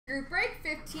Group break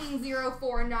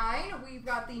 15049. We've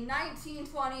got the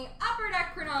 1920 Upper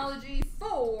Deck Chronology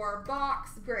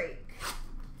 4-box break.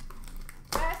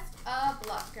 Best of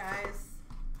luck, guys.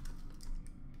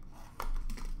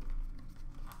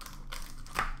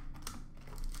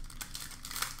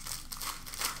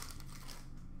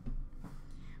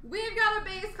 We've got a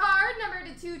base card, number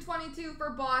to 222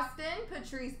 for Boston,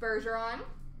 Patrice Bergeron.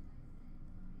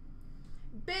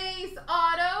 Base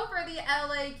auto for the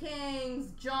LA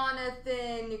Kings,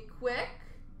 Jonathan Quick.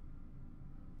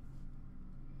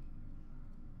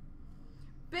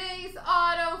 Base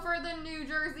auto for the New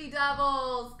Jersey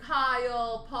Devils,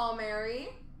 Kyle Palmieri.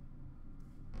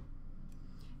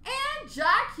 And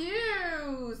Jack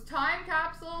Hughes, time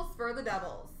capsules for the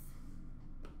Devils.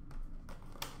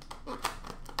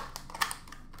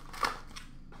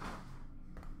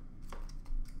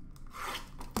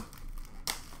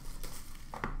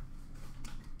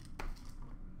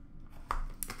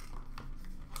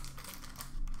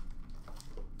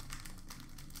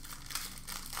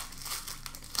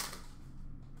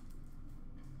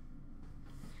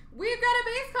 We've got a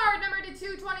base card, number to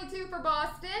 222 for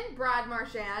Boston, Brad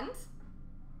Marchand.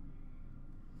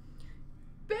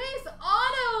 Base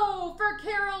auto for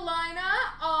Carolina,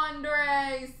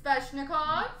 Andrei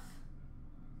Svechnikov.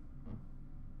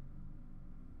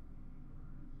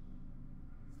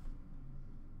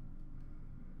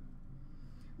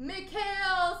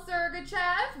 Mikhail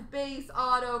Sergachev, base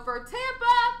auto for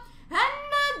Tampa. And a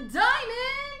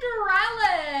diamond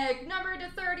relic, number to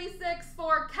 36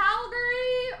 for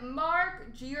Calgary,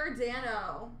 Mark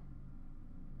Giordano.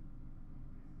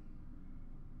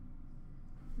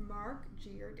 Mark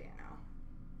Giordano.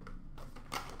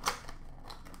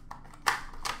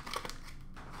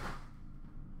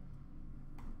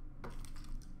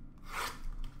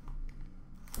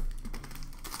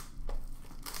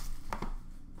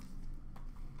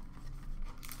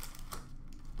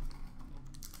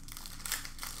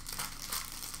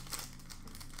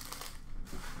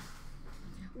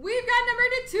 We've got number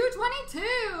to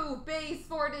 222, base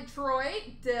for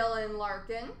Detroit, Dylan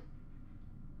Larkin.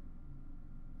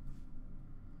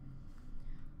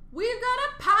 We've got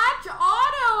a patch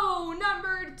auto,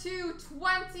 number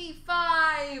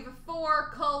 225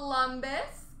 for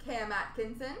Columbus, Cam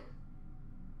Atkinson.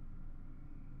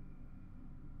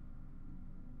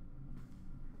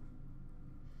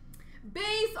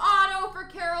 Base auto for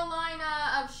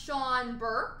Carolina of Sean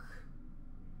Burke.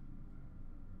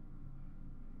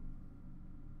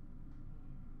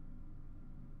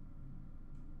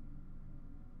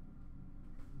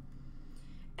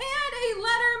 A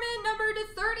Letterman, number to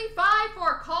 35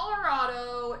 for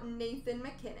Colorado, Nathan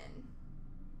McKinnon.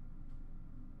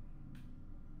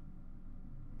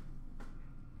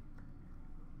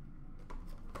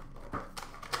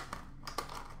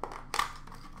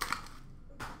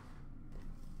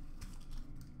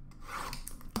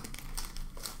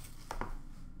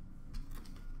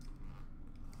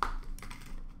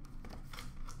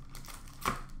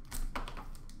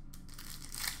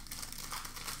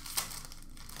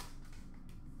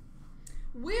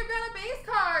 We've got a base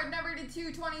card, number to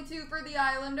 222 for the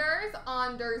Islanders,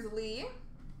 Anders Lee.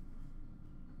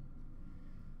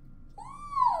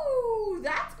 Ooh,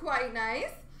 that's quite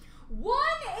nice. 1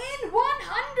 in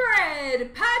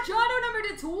 100. Patch auto, number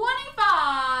to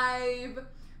 25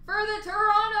 for the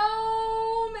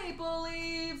Toronto Maple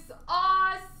Leafs,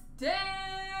 Austin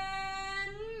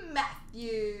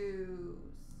Matthews.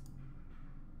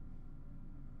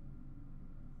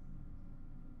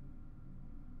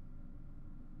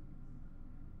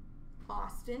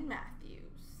 Austin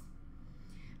Matthews.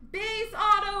 Base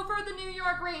auto for the New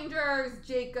York Rangers,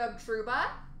 Jacob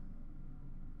Trouba.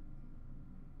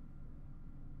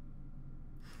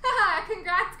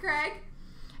 Congrats, Craig.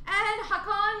 And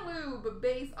Hakan Lube,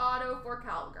 base auto for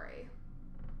Calgary.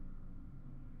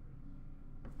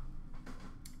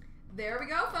 There we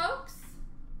go, folks.